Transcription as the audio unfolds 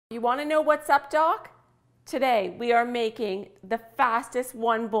You want to know what's up, Doc? Today we are making the fastest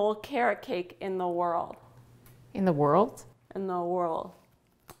one bowl carrot cake in the world. In the world? In the world.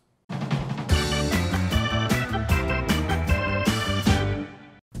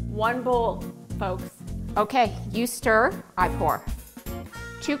 One bowl, folks. Okay, you stir, I pour.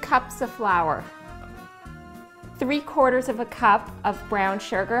 2 cups of flour. 3/4 of a cup of brown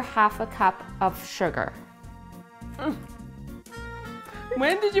sugar, 1/2 a cup of sugar.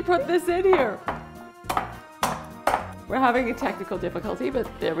 When did you put this in here? We're having a technical difficulty, but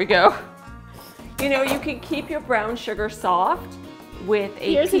there we go. You know, you can keep your brown sugar soft with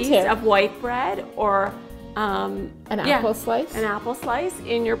a piece of white bread or an apple slice? An apple slice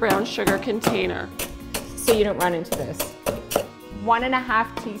in your brown sugar container. So you don't run into this.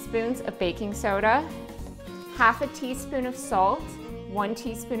 1.5 teaspoons of baking soda, 1/2 teaspoon of salt, 1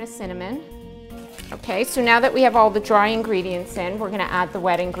 teaspoon of cinnamon. Okay, so now that we have all the dry ingredients in, we're gonna add the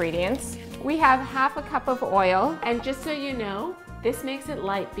wet ingredients. We have 1/2 cup of oil. And just so you know, this makes it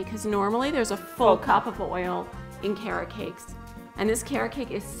light because normally there's a full cup of oil in carrot cakes. And this carrot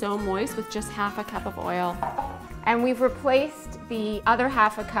cake is so moist with just 1/2 cup of oil. And we've replaced the other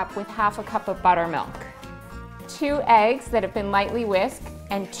 1/2 cup with 1/2 cup of buttermilk. 2 eggs that have been lightly whisked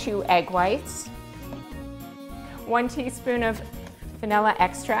and 2 egg whites. 1 teaspoon of vanilla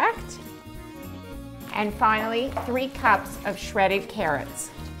extract. And finally, 3 cups of shredded carrots.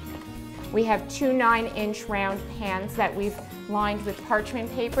 We have 2 9-inch round pans that we've lined with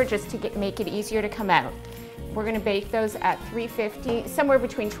parchment paper just to make it easier to come out. We're gonna bake those at 350, somewhere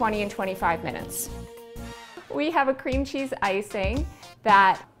between 20 and 25 minutes. We have a cream cheese icing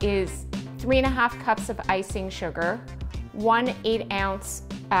that is 3.5 cups of icing sugar, 1 8-ounce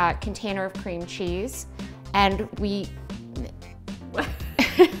container of cream cheese, and we...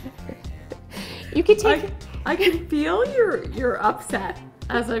 You could take... I can feel you're upset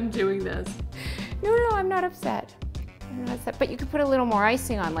as I'm doing this. No, I'm not upset. I'm not upset, but you could put a little more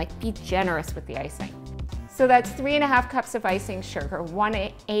icing on, like be generous with the icing. So that's 3.5 cups of icing sugar,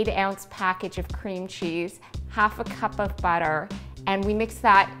 1 8-ounce package of cream cheese, 1/2 cup of butter, and we mix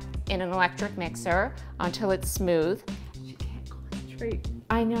that in an electric mixer until it's smooth. She can't concentrate.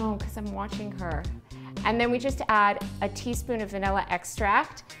 I know, because I'm watching her. And then we just add a teaspoon of vanilla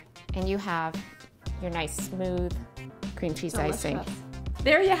extract, and you have your nice smooth cream cheese icing.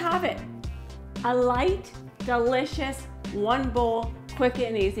 There you have it. A light, delicious, one bowl, quick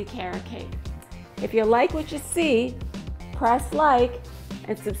and easy carrot cake. If you like what you see, press like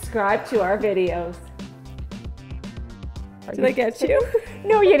and subscribe to our videos. Did I get you?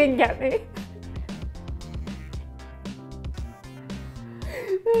 No, you didn't get me.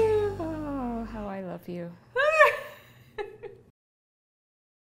 Oh, how I love you.